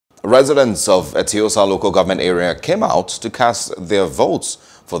Residents of Eti Osa local government area came out to cast their votes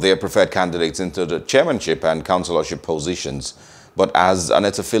for their preferred candidates into the chairmanship and councillorship positions. But as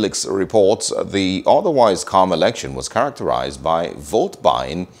Aneta Felix reports, the otherwise calm election was characterized by vote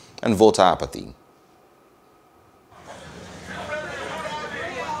buying and voter apathy.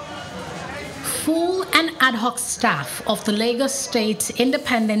 Full and ad hoc staff of the Lagos State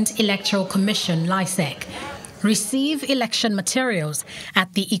Independent Electoral Commission (LISEC) receive election materials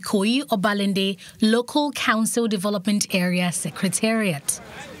at the Ikoyi-Obalende Local Council Development Area Secretariat.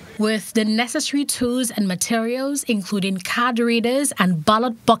 With the necessary tools and materials, including card readers and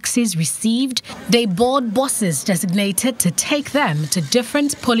ballot boxes received, they board buses designated to take them to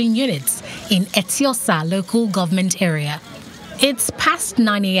different polling units in Eti Osa local government area. It's past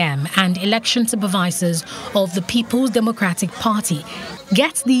 9 a.m. and election supervisors of the People's Democratic Party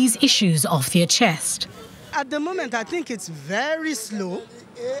get these issues off their chest. At the moment, I think it's very slow.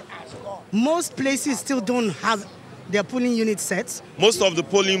 Most places still don't have their polling unit sets. Most of the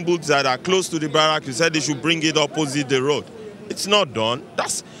polling booths that are close to the barrack, you said they should bring it opposite the road. It's not done.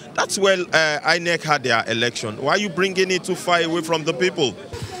 That's where INEC had their election. Why are you bringing it too far away from the people?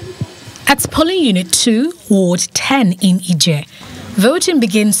 At polling unit 2, Ward 10 in Ije, voting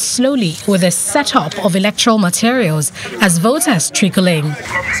begins slowly with a setup of electoral materials as voters trickle in.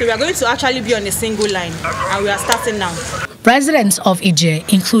 So we are going to actually be on a single line, and we are starting now. Residents of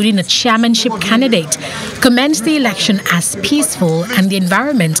Ije, including a chairmanship candidate, commend the election as peaceful and the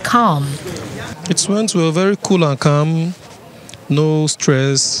environment calm. It went well, very cool and calm, no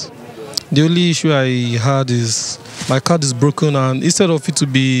stress. The only issue I had is my card is broken, and instead of it to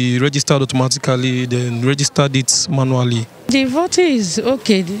be registered automatically, then registered it manually. The voting is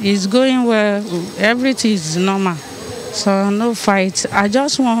okay, it's going well, everything is normal, so no fight. I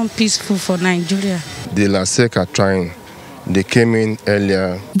just want peaceful for Nigeria. The LISEC are trying. They came in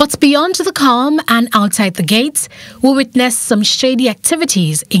earlier. But beyond the calm and outside the gates, we witnessed some shady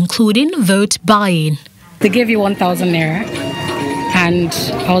activities, including vote buying. They gave you 1,000 naira, and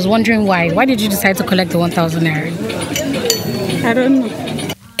I was wondering why. Why did you decide to collect the 1,000 naira? I don't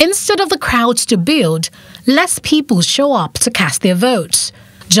know. Instead of the crowds to build, less people show up to cast their votes,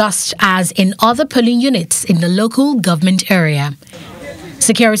 just as in other polling units in the local government area.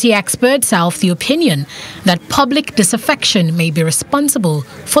 Security experts are of the opinion that public disaffection may be responsible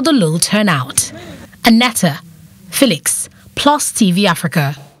for the low turnout. Aneta Felix, Plus TV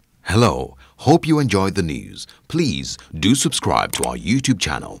Africa. Hello, hope you enjoyed the news. Please do subscribe to our YouTube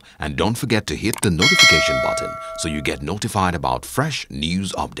channel and don't forget to hit the notification button so you get notified about fresh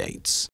news updates.